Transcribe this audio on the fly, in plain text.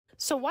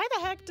So why the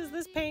heck does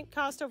this paint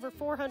cost over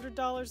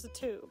 $400 a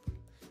tube?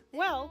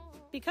 Well,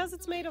 because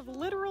it's made of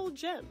literal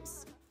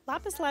gems.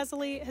 Lapis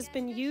lazuli has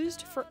been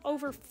used for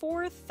over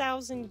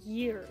 4,000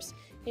 years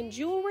in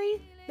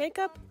jewelry,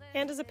 makeup,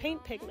 and as a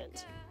paint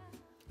pigment.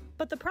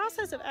 But the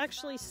process of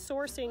actually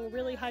sourcing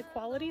really high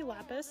quality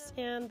lapis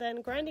and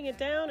then grinding it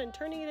down and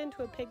turning it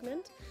into a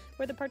pigment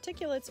where the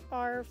particulates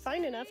are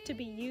fine enough to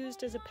be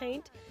used as a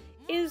paint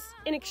is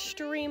an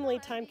extremely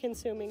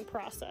time-consuming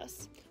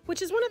process,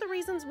 which is one of the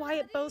reasons why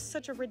it boasts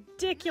such a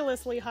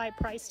ridiculously high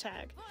price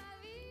tag.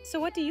 So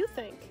what do you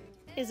think?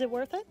 Is it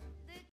worth it?